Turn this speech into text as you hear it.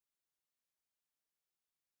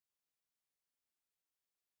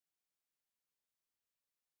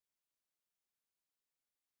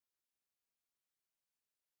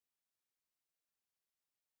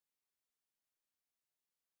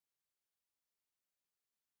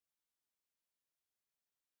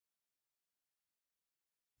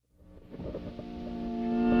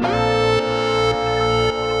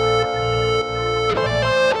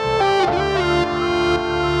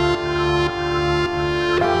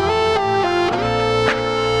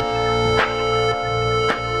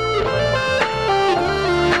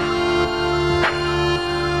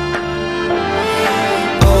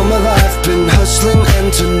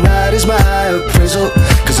tonight is my appraisal.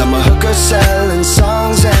 Cause I'm a hooker selling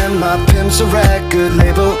songs and my pimp's a record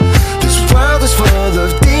label. This world is full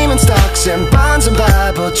of demon stocks and bonds and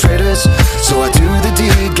Bible traders. So I do the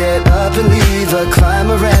deed, get up and leave a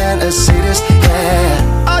climber and a sadist,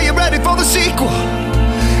 yeah. Are you ready for the sequel?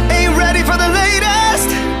 Ain't ready for the latest?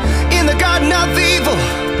 In the garden of evil,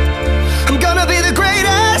 I'm gonna be the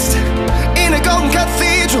greatest. In a golden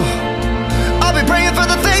cathedral, I'll be praying for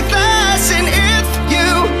the faithless. And if you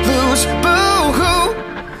lose, boo-hoo.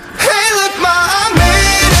 Hey, look, ma, I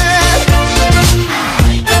made it.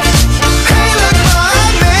 Hey, look, ma, I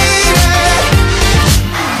made it.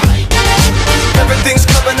 Everything's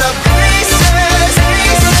coming up aces,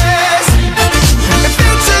 aces. If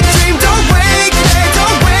it's a dream, don't wake me,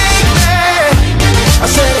 don't wake me. I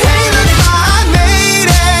said, hey, look, ma, I made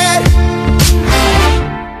it.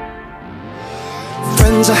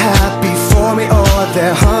 Friends are happy for me, or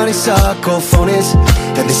they're honeysuckle phonies.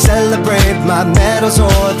 Then they celebrate my medals,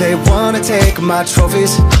 or they wanna take my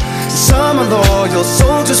trophies. Some are loyal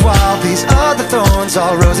soldiers, while these other thorns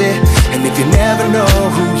are rosy. And if you never know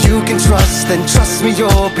who you can trust, then trust me,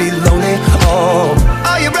 you'll be lonely. Oh,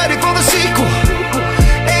 are you ready for the sequel?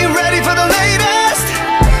 Ain't ready for the latest?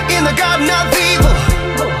 In the garden of evil,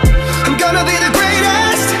 I'm gonna be the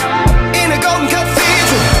greatest. In a golden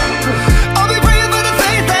cathedral, I'll be praying for the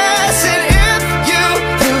faithless. And if you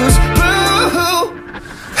lose, boo-hoo.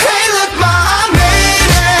 Hey, look, ma, I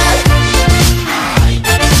made it.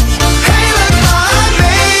 Hey, look, ma, I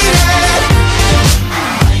made it.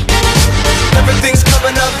 Everything's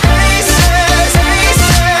coming up aces,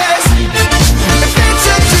 aces. If it's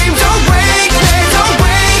a dream, don't wake me, don't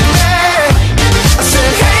wake me. I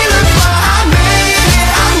said, hey, look, ma, I made it,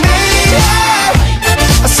 I made it.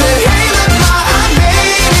 I said, hey, look, ma, I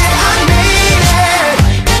made it, I made it.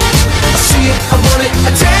 I see it, I want it,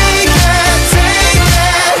 I take it, take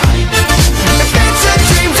it. If it's a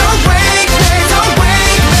dream, don't wake me, don't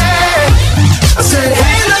wake me. I said,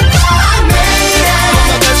 hey, look, ma, I made it.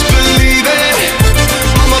 Mama, best believe it.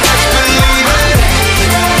 Mama, best believe it.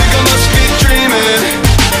 Think I must be dreaming,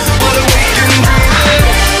 but awake and dreaming.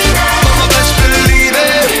 Mama, best believe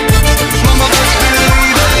it. Mama, best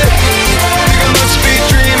believe it. Think I must be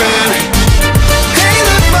dreaming. Hey,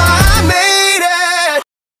 look, ma, I made it.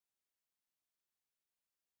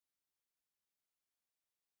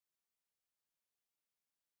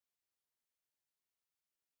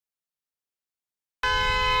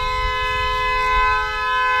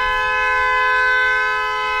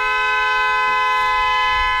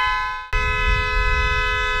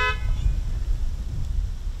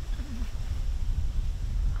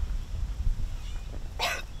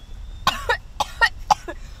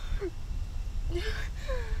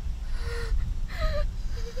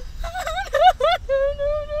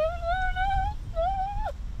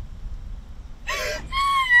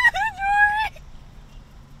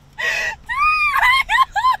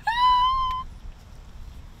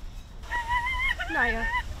 Naya.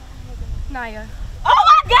 Naya. Oh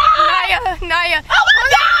my God! Naya. Oh my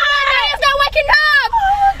God! Naya's not waking up!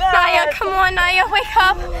 Naya, come on, Naya, wake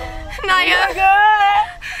up. Naya. Oh my God!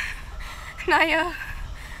 Naya.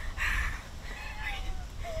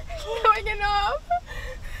 You're waking up.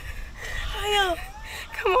 Naya!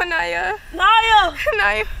 Come on, Naya. Naya!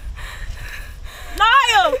 Naya.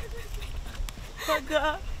 Naya! Oh my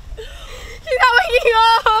God! She's not waking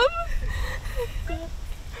up.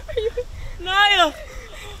 Are you... Naya!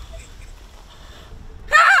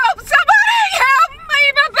 Help! Somebody help me!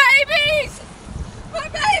 My babies! My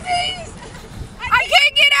babies! I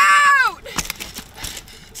can't get out!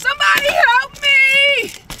 Somebody help me!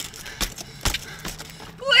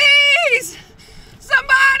 Please!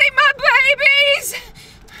 Somebody, my babies!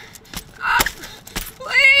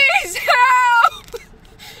 Please help!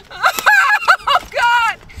 Oh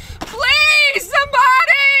God! Please,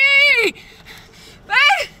 somebody!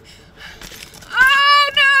 Oh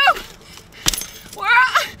no!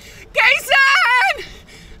 We're Jason!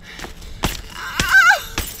 Oh.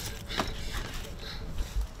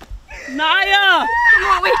 Naya! Come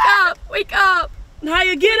on, wake up! Wake up!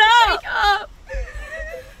 Naya, get up! Wake up!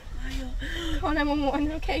 Call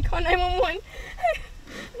 911, okay? Call 911.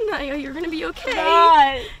 Naya, you're gonna be okay.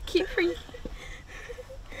 God. Keep her.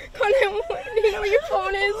 Call 911. You know where your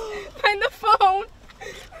phone is. Find the phone.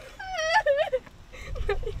 You're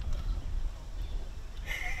gonna be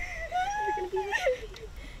okay.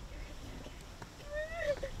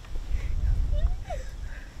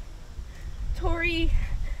 Tori.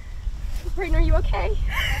 Braedyn, are you okay?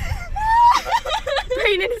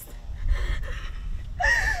 Braedyn is...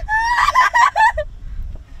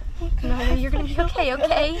 Oh Naya, you're gonna be okay,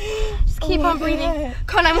 okay? Just keep on breathing.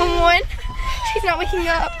 Call 911. She's not waking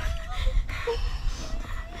up.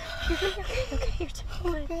 You're gonna be okay, okay? You're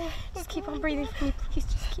doing good. Just keep on breathing for me, please.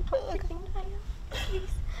 Just keep on breathing, Naya. Please.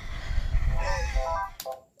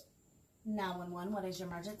 911, what is your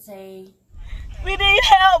emergency? We need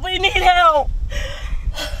help. We need help.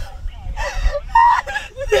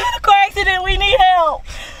 We had a car accident. We need help.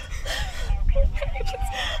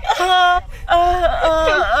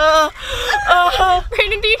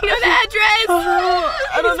 Braedyn, do you know the address?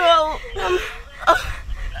 I don't know.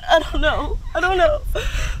 I don't know.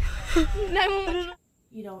 911.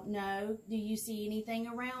 You don't know? Do you see anything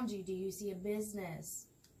around you? Do you see a business?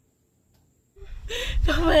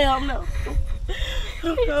 No, ma'am, no.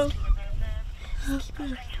 No.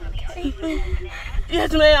 Okay.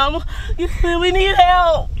 Yes, ma'am. Yes, ma'am. We need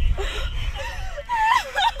help.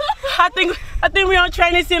 I think we're on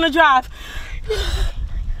Training Center Drive.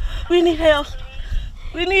 We need help.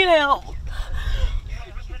 We need help.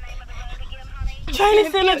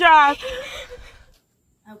 Training Center Drive.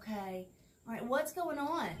 Okay. All right, what's going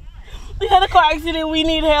on? We had a car accident. We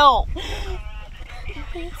need help.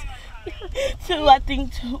 Two, I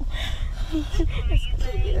think two.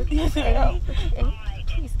 Yes, ma'am.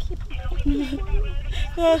 Please keep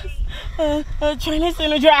on. Training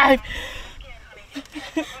Center Drive.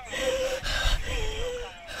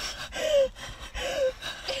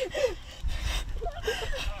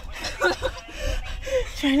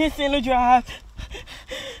 Training Center Drive.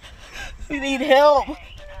 We need help.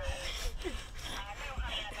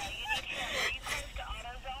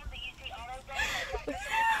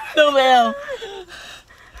 No, ma'am.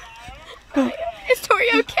 Is Tori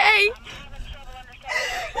okay?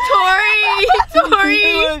 Tori!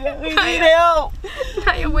 We need help.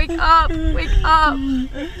 Naya, wake up. Wake up.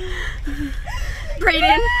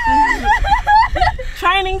 Braedyn.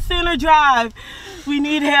 Training Center Drive. We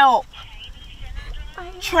need help.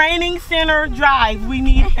 Training Center Drive. We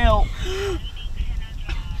need help.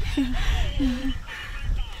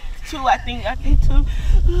 Two, I think two.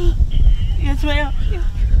 Yes, ma'am.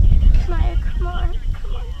 Naya, come on.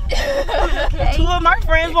 Okay. Two of my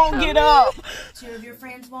friends won't get up. Two of your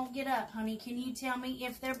friends won't get up, honey. Can you tell me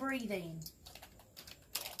if they're breathing?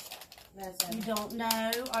 You don't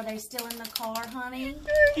know? Are they still in the car, honey?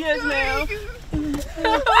 Yes, ma'am.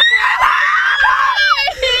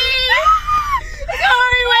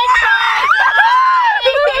 Sorry, wake up!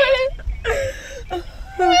 It's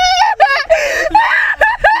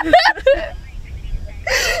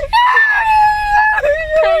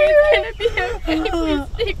gonna be okay. Please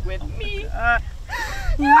stick with me.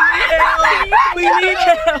 We need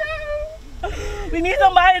help. We need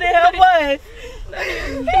somebody to help us.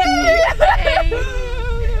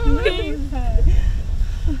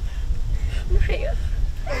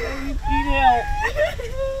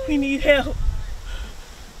 We need help.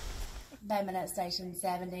 Bay Minette Station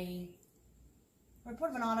 70.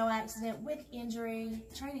 Report of an auto accident with injury.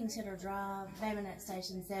 Training Center Drive. Bay Minette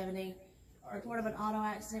Station 70. Report of an auto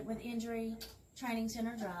accident with injury. Training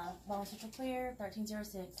Center Drive. Ball central clear.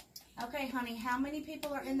 1306. Okay, honey, how many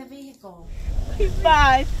people are in the vehicle?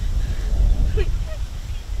 5.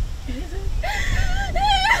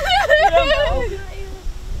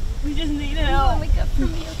 We just need help. Wake up for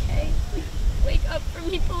me, okay? Please wake up for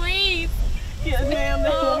me, please. Yes, ma'am.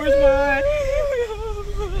 That number's mine.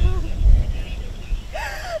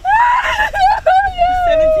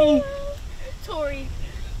 17. Tori,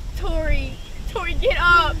 get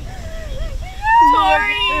up.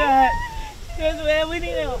 Tori. Yes, ma'am. We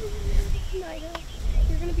need help. Naya,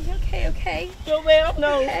 you're gonna be okay, okay? No, ma'am.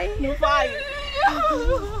 No. Okay. No fire.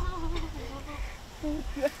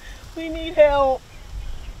 We need help.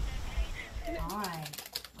 All right,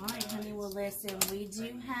 honey, well, listen, we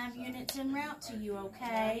do have units en route to you,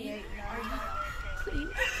 okay? Please,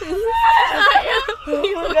 Naya,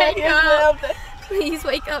 please wake up. Please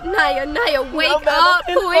wake up, Naya. Naya, wake up.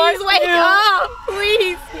 Please wake up.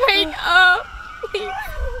 Please wake up. Please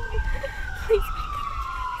wake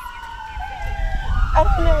up. I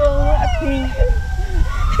don't know. I think.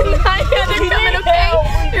 Naya, they're coming, okay?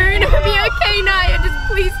 You're gonna be okay, Naya. Just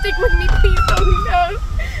please stick with me. Please don't go.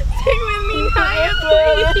 Stick with me, Naya,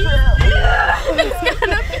 please. It's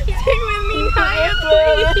gonna be. Stick with me, Naya,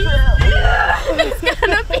 please. It's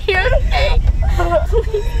gonna be okay.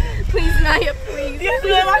 Please, Naya, please. Yes,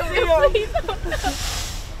 ma'am, I see you. Please don't go.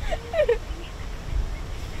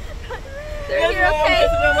 They're here, okay?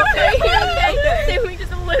 They're here, okay? Stay with me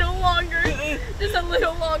just a little longer. Just a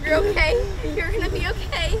little longer, okay? You're gonna be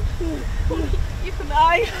okay.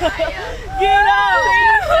 Naya. Get up!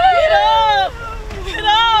 Get up! Get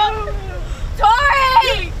up!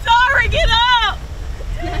 Tori! get up!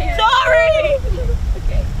 Naya. Tori!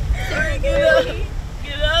 Okay. Tori, get up!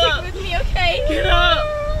 Get up! Stick with me, okay? Get up!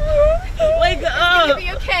 Wake It's up! gonna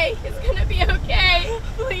be okay. It's gonna be okay.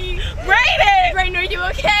 Please. Braedyn! Braedyn, are you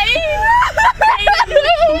okay? Braedyn,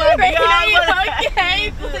 Oh my Braedyn, God, are you what okay?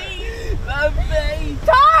 happened? Please. My face!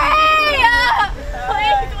 Tori!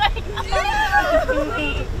 Please wake up.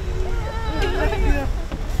 Please.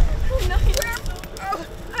 Oh,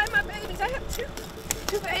 I have my babies. I have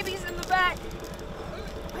two babies in the back.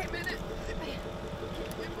 Wait a minute.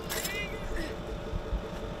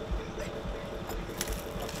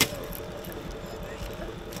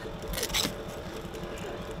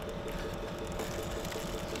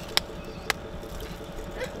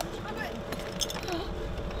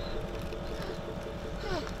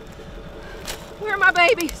 Where are my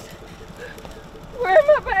babies? Where are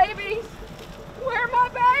my babies? Where are my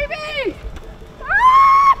babies?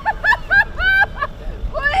 Ah!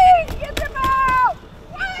 Please get them out!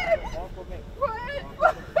 Please! Please!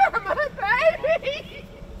 Where are my babies?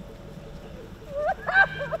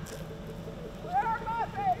 Where are my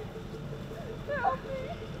babies? Help me!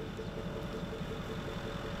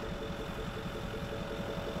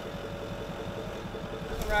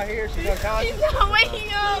 Right here, she's unconscious. He's not waking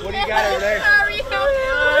up. What do you got over there? Sorry, help.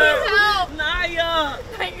 Please help. Naya!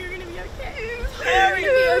 Naya, you're gonna be okay. Tori!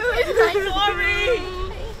 You're gonna be okay. Tori!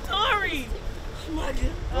 Tori!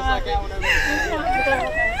 Looks like that one over there.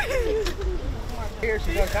 Here,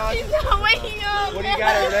 she's unconscious. He's not waking up. What do you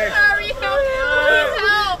got over there? Sorry, help. Please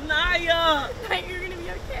help. Naya! Naya, you're gonna be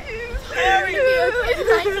okay. Tori! You're gonna be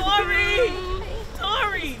okay. Tori!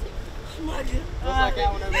 Tori! Looks like that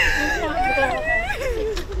one over there.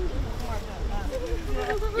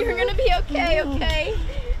 You're gonna be okay, okay?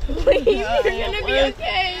 Please, you're gonna be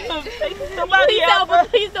okay. Somebody Please help help her. her!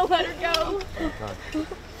 Please don't let her go.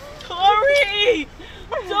 Tori!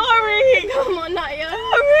 Tori! Come on, Naya.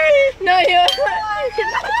 Tori! Naya.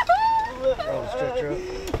 Oh, stretch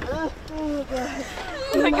up.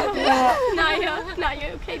 Oh my God. Naya. Naya,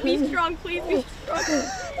 okay? Be strong. Please be strong.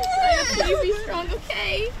 Naya, please be strong,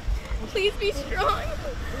 okay? Please be strong.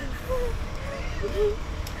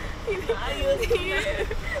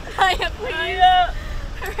 Naya, please. Naya!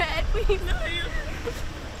 Her head, please.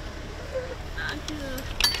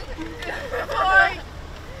 Sorry.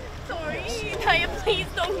 Sorry. Naya, please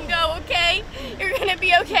don't go, okay? You're gonna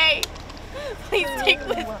be okay. Please stick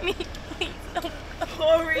with me. Please don't.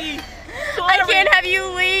 Tori! I can't have you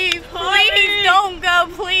leave. Please don't go.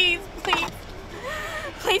 Please, please.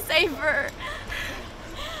 Please save her.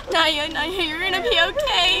 Naya, Naya, you're gonna be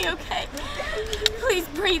okay, okay? Please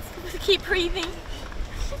breathe. Keep breathing.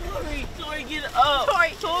 Tori! Tori, get up!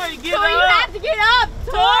 Tori, Tori, get Tori, you up! have to get up.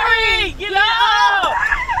 Tori, get up!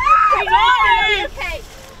 Braedyn, it's gonna be okay.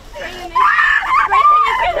 Braedyn,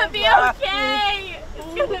 it's gonna be okay.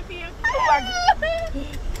 It's gonna be okay.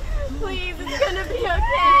 Please, it's gonna be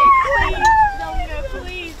okay. Please, don't go,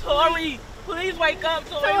 please. Tori, please wake up!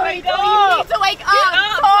 Tori, Tori, wake Tori, up! you need to wake Get up.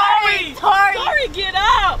 up, Tori, Tori. Tori, get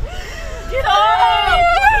up! Get Tori, up!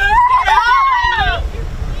 please get up.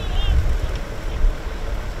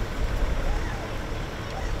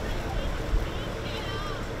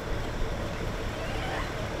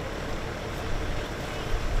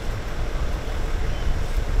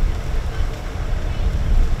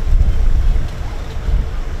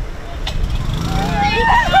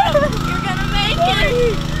 You're gonna make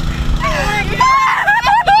it.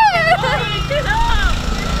 Get up!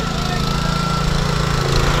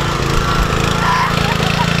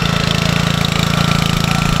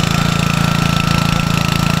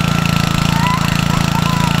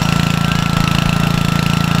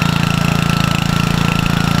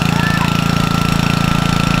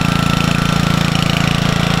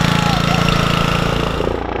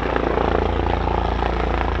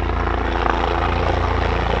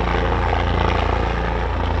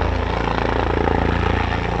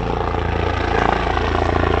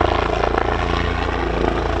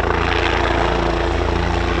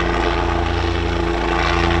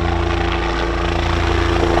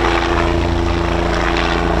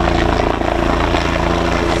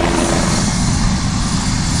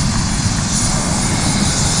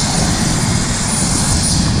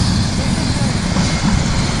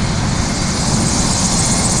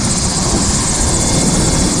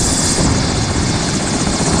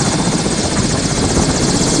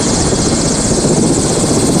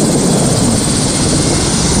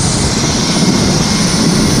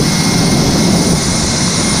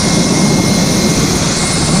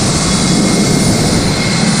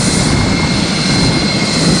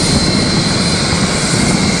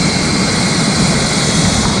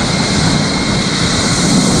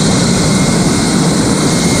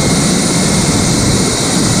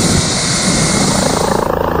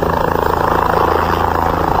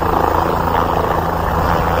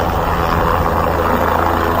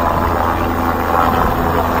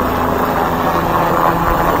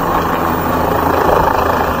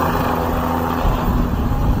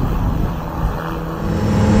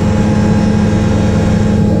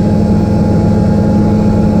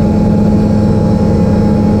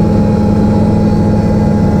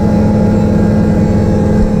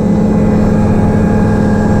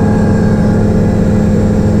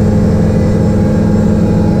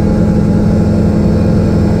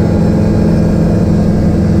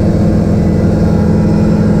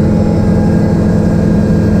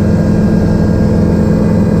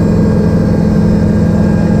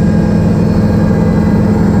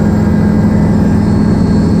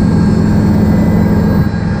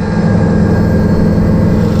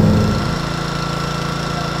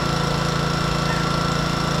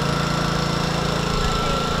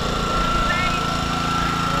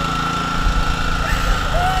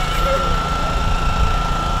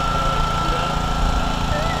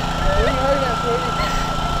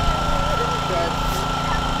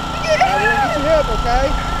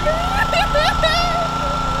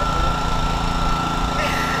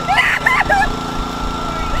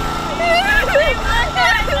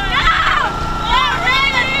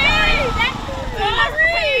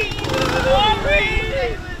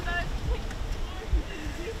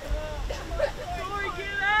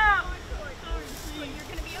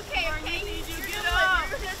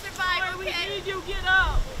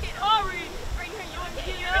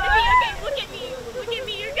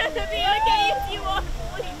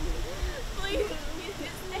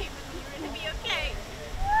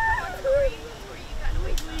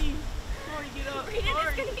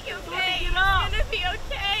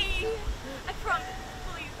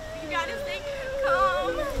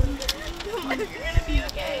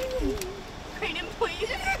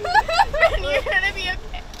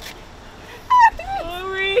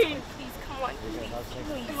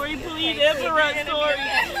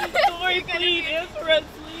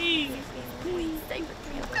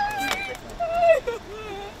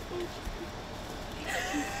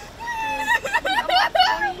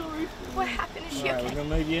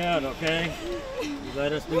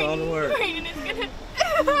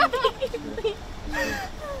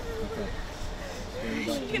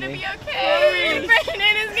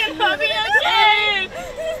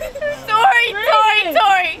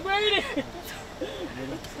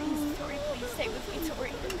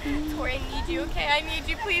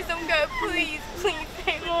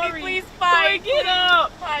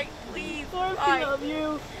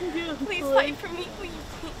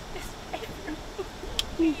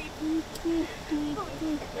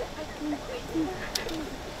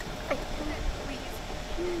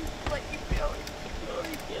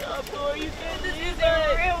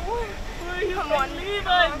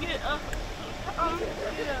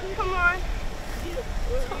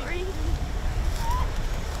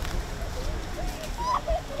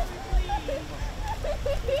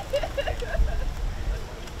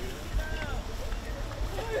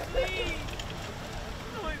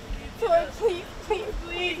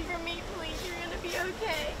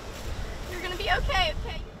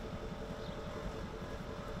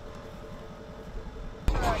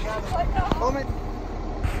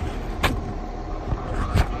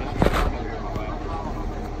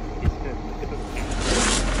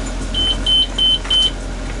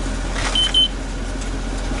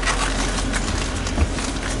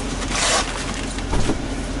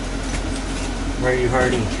 Where are you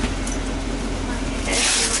hurting?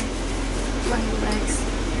 My legs.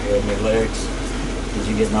 You have your legs. Did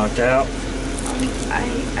you get knocked out?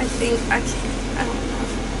 I think I can't. I don't know.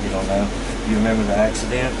 You don't know? You remember the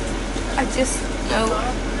accident? I just know.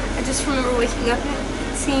 I just remember waking up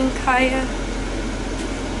and seeing Kaya.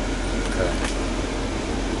 Okay.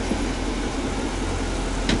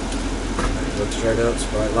 Look straight up, it's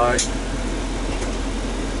bright light.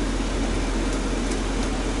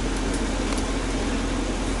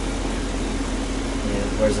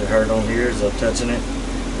 Where's it hurt on here? Is it touching it?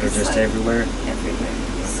 Or It's just like everywhere? Everywhere.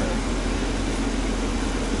 So.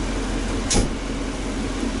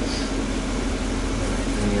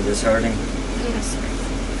 Any of this hurting? Yes, sir.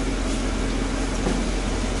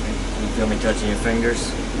 Can you feel me touching your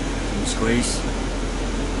fingers? Can you squeeze?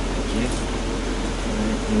 Thank you.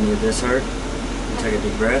 Any of this hurt? Take a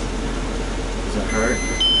deep breath. Does it hurt?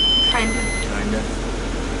 Kinda. Kinda.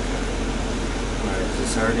 Alright, does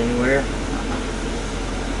this hurt anywhere?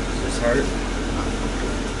 Hurt? You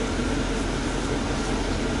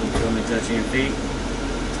feel me touching your feet?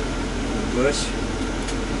 You push?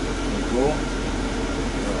 You pull?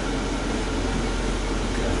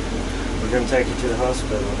 Okay. We're going to take you to the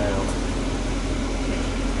hospital now.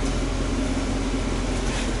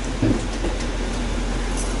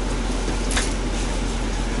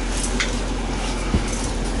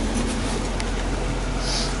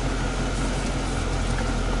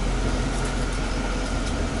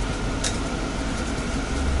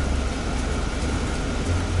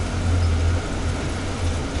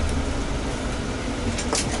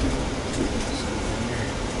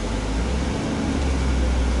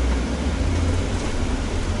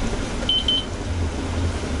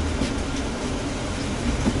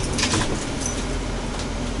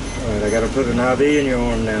 I gotta put an IV in your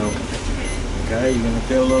arm now. Okay, you're gonna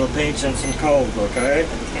feel a little pinch and some cold, okay?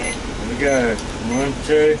 Okay. Here we go. 1,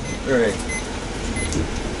 2, 3.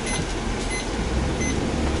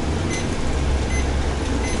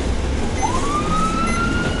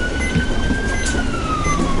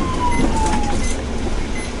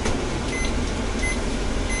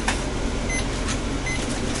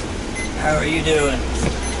 How are you doing?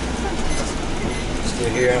 Still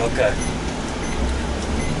here? Okay.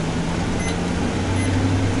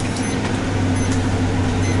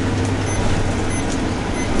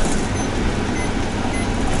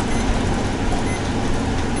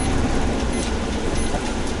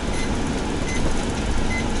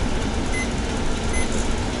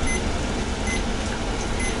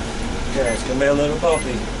 me a little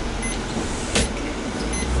coffee.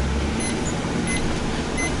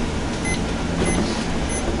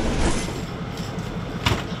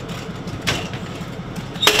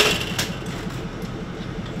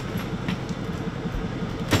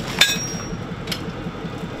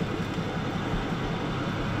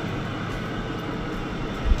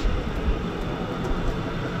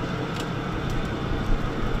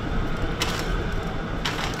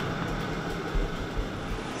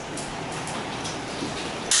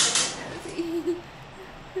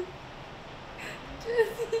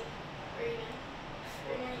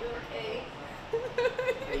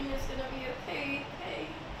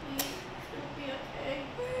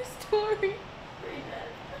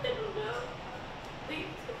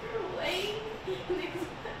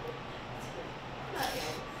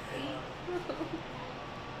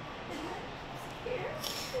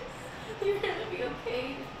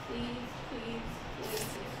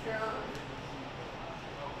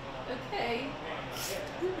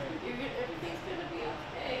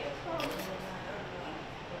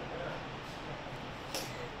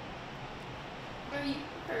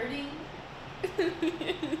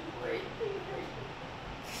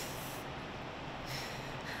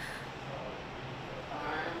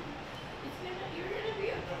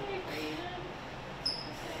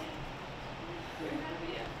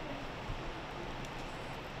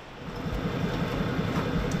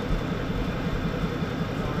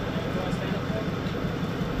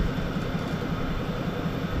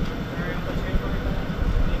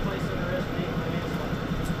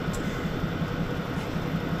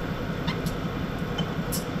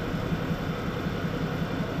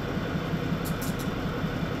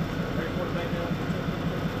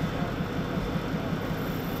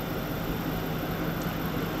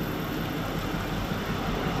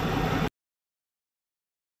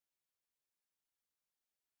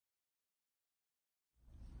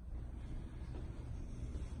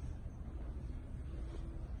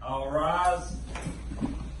 All rise.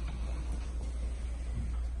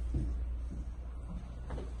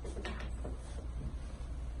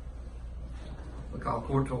 We call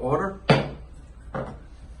court to order.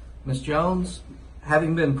 Ms. Jones,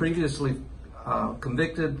 having been previously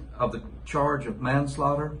convicted of the charge of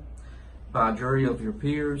manslaughter by a jury of your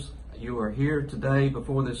peers, you are here today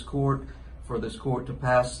before this court for this court to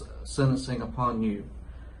pass sentencing upon you.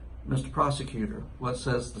 Mr. Prosecutor, what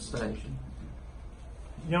says the station?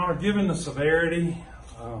 Your Honor, given the severity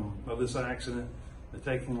of this accident, the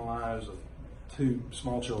taking the lives of 2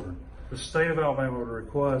 small children, the state of Alabama would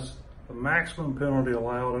request the maximum penalty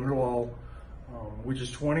allowed under law, which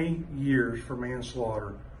is 20 years for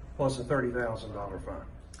manslaughter, plus a $30,000 fine.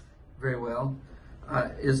 Very well.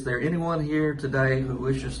 Is there anyone here today who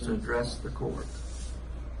wishes to address the court?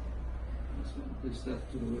 Please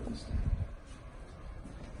step to the witness stand.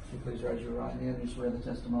 Please raise your right hand and swear the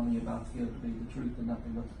testimony you're about to give to be the truth and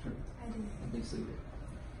nothing but the truth. I do. And be seated.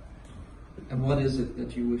 And what is it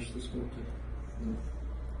that you wish this court to do?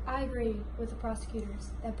 I agree with the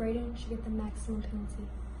prosecutors that Braedyn should get the maximum penalty.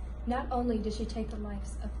 Not only did she take the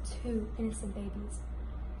lives of 2 innocent babies,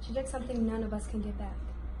 she took something none of us can get back,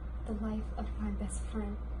 the life of my best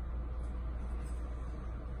friend.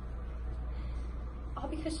 All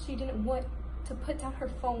because she didn't want to put down her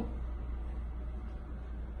phone.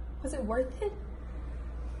 Was it worth it?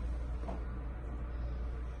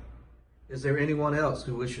 Is there anyone else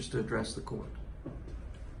who wishes to address the court?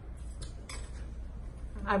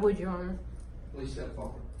 I would, Your Honor. Please step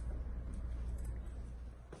forward.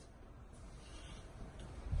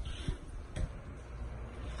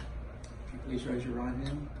 Please raise your right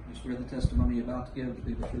hand. You swear the testimony you're about to give to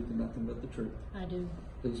be the truth and nothing but the truth. I do.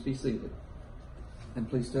 Please be seated. And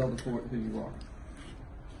please tell the court who you are.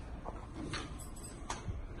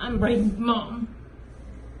 I'm Braedyn's mom.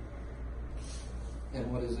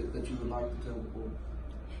 And what is it that you would like to tell the court?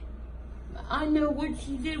 I know what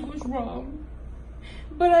she did was wrong,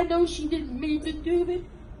 but I know she didn't mean to do it.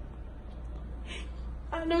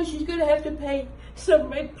 I know she's gonna have to pay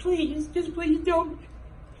somebody. Please, just please don't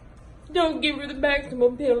give her the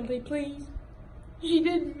maximum penalty, please. She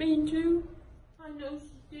didn't mean to. I know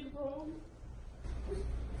she did wrong.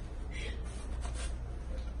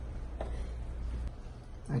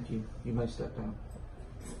 Thank you. You may step down.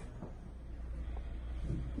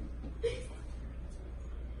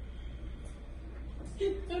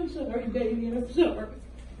 I'm sorry, baby. I'm sorry.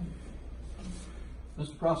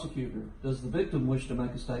 Mr. Prosecutor, does the victim wish to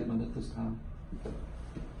make a statement at this time?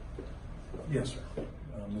 Yes, sir.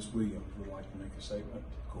 Ms. Williams would like to make a statement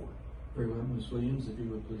to the court. Very well, Ms. Williams, if you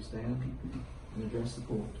would please stand and address the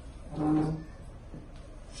court.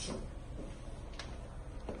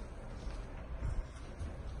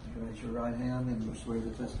 Raise your right hand and you swear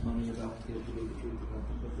the testimony you're about to give to be the truth and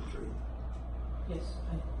nothing but the truth. Yes,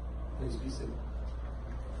 Please be seated.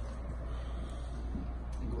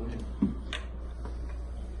 And go ahead.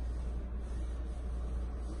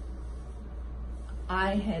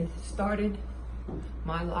 I had started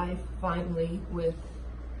my life finally with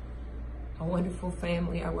a wonderful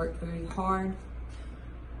family. I worked very hard.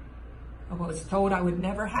 I was told I would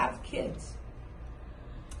never have kids.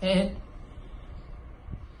 And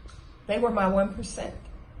they were my 1%.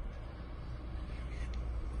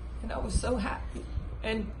 And I was so happy.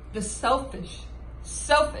 And the selfish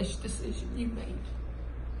decision you made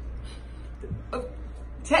of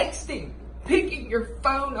texting, picking your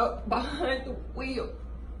phone up behind the wheel.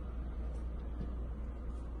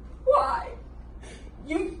 Why?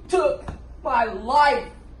 You took my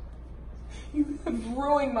life. You have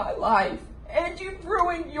ruined my life. And you've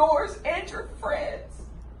ruined yours and your friends.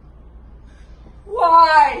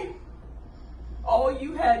 Why? All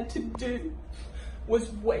you had to do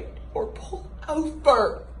was wait or pull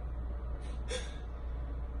over.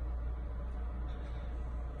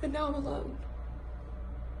 And now I'm alone.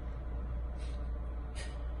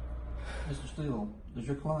 Mr. Steele, does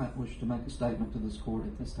your client wish to make a statement to this court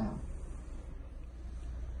at this time?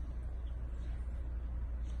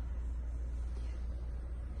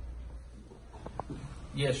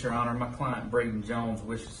 Yes, Your Honor. My client, Braedyn Jones,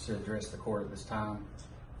 wishes to address the court at this time.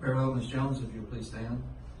 Very well, Ms. Jones, if you'll please stand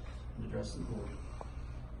and address the court.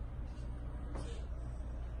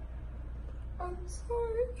 I'm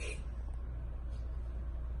sorry.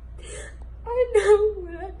 I know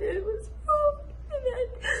what I did was wrong, and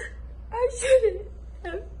I shouldn't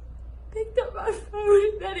have picked up my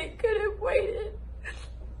phone, that it could have waited.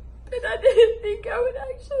 But I didn't think I would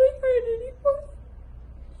actually hurt anyone.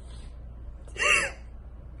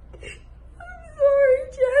 I'm sorry,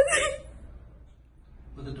 Jazzy.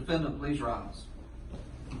 Will the defendant please rise?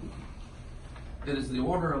 It is the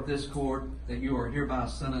order of this court that you are hereby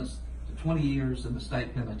sentenced to 20 years in the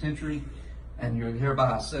state penitentiary, and you're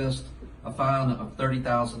hereby assessed a fine of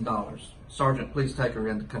 $30,000. Sergeant, please take her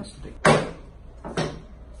into custody. Is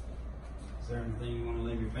there anything you want to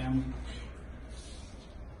leave your family?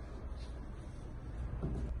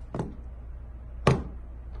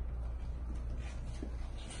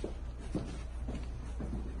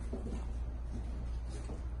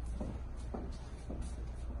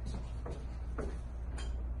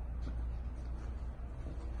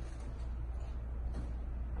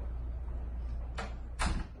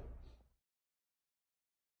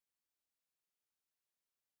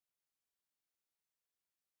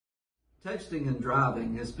 Texting and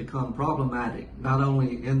driving has become problematic, not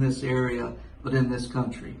only in this area, but in this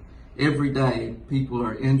country. Every day, people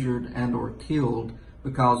are injured and or killed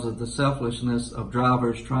because of the selflessness of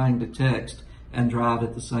drivers trying to text and drive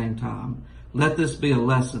at the same time. Let this be a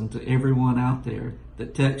lesson to everyone out there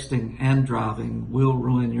that texting and driving will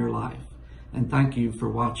ruin your life. And thank you for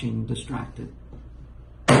watching Distracted.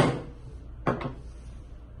 Go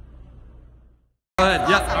ahead,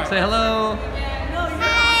 yep, say hello.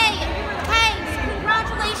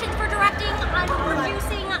 Congratulations for directing on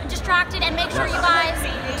producing Distracted, and make sure you guys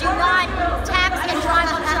do not text and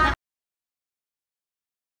drive on the side.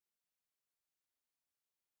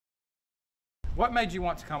 What made you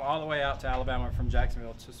want to come all the way out to Alabama from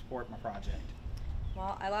Jacksonville to support my project?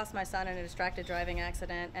 Well, I lost my son in a distracted driving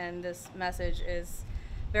accident, and this message is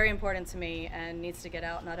very important to me and needs to get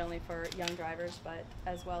out not only for young drivers but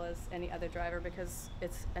as well as any other driver, because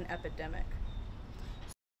it's an epidemic.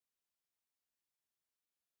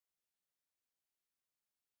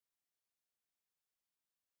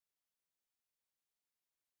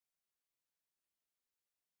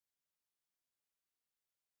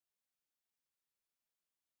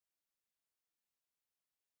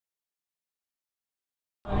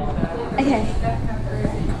 Okay.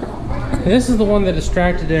 This is the one that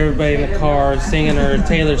distracted everybody in the car singing her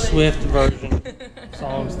Taylor Swift version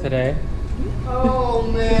songs today. Oh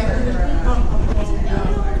man.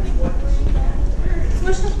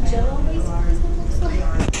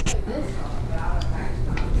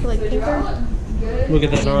 Like paper? Look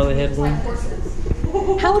at that gnarly headwind.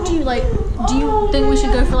 How would you do you think we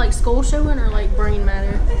should go for like skull showing or like brain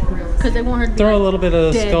matter? Because they want her to be Throw a little bit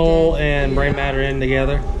of dead, skull and brain matter in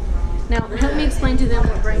together. Now, help me explain to them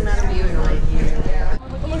what brain matter means.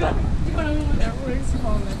 Oh my god.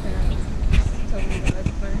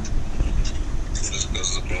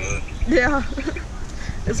 Yeah.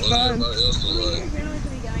 It's fun. I'll show you.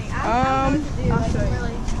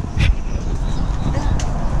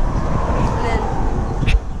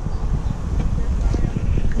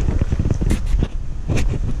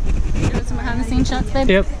 Doing some behind the scenes shots, babe?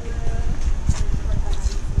 Yep.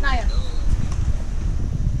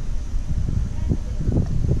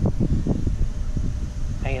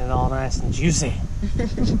 it all nice and juicy.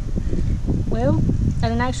 Well,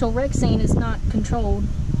 at an actual wreck scene, it's not controlled.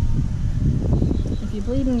 If you're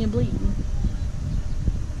bleeding, you're bleeding.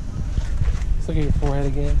 Let's look at your forehead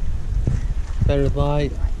again. Better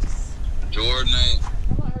light. Jordan.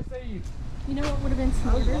 You know what would have been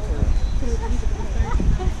smarter?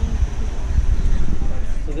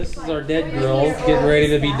 So this is our dead girl getting ready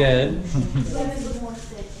to be dead.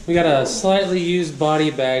 We got a slightly used body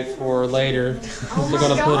bag for her later. We're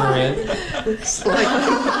gonna put her in.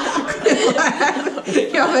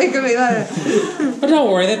 Y'all making me laugh. But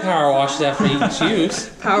don't worry, they power wash it after each use.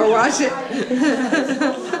 Power wash it.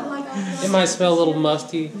 It might smell a little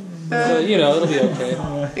musty, but you know, it'll be okay.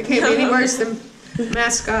 It can't be any worse than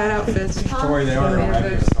mascot outfits. Don't worry, they are going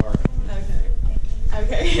to start.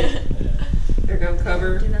 Okay. They're gonna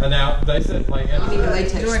cover. And now they said like you need to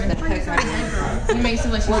latex the heck out of it. You make so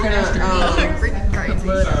much. We're gonna freaking crazy.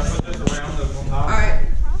 All right.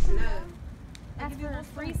 Ask for a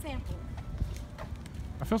free sample.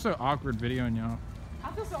 I feel so awkward videoing y'all.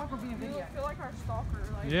 I feel so awkward being video. I feel like our stalker.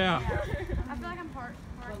 Like, Yeah. I feel like I'm part.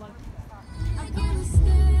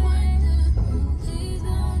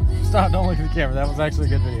 Stop! Don't look at the camera. That was actually a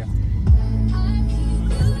good video.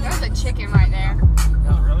 There's a chicken right there.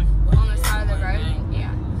 Oh, really? On the side of the road.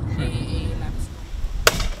 Yeah.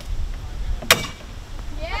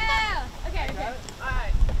 Yeah. Okay.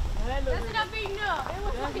 Alright. That's enough beating up.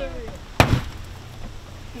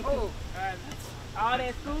 Oh, all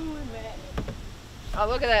that food, man. Oh,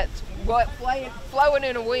 look at that. What flowing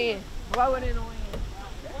in the wind. Blowing in the wind.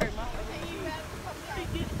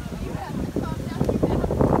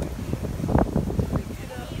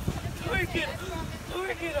 Twerk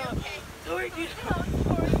it up. Twerk it up.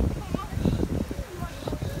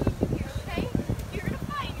 Okay? You're gonna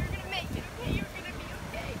fight. You're gonna make it. Okay? You're gonna be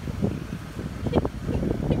okay.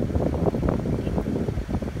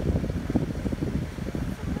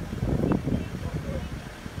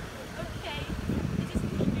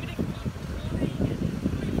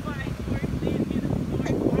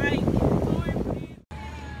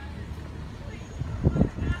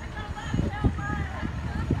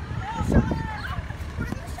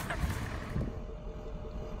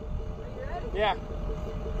 Yeah.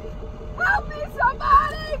 Help me,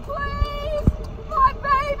 somebody, please! My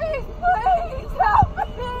babies, please help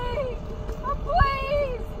me!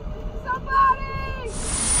 Please, somebody!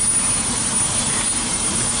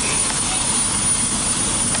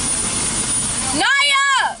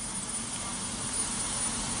 Naya!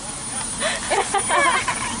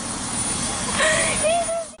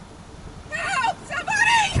 Help!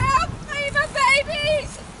 Somebody help me! My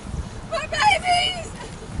babies! My babies!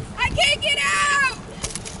 I can't get out!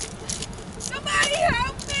 Somebody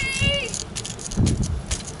help me!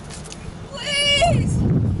 Please!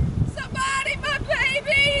 Somebody, my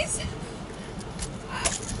babies!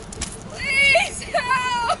 Please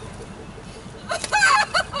help!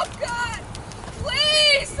 Oh God!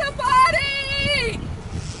 Please, somebody!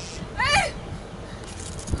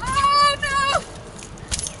 Oh no!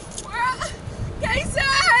 Jason!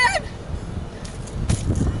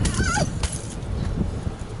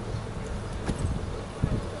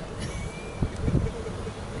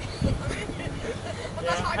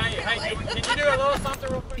 Hey, can you do a little something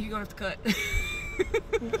real quick? You're gonna have to cut.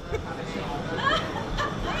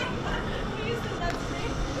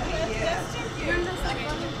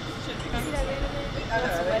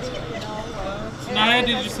 Naya,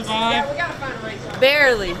 did you survive? Yeah, we gotta find a Rachel.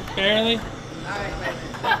 Barely. Barely? Alright,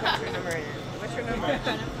 what's your number in? What's your number?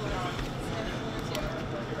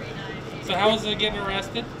 So how was it getting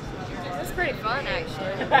arrested? That's pretty fun,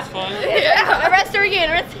 actually. It's fun? Yeah. Arrest her again.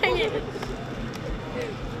 Arrest her again.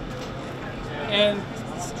 And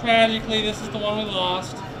tragically, this is the one we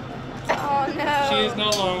lost. Oh no. She is no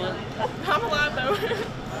longer. I'm alive though.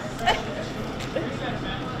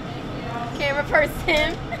 Camera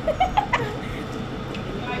person.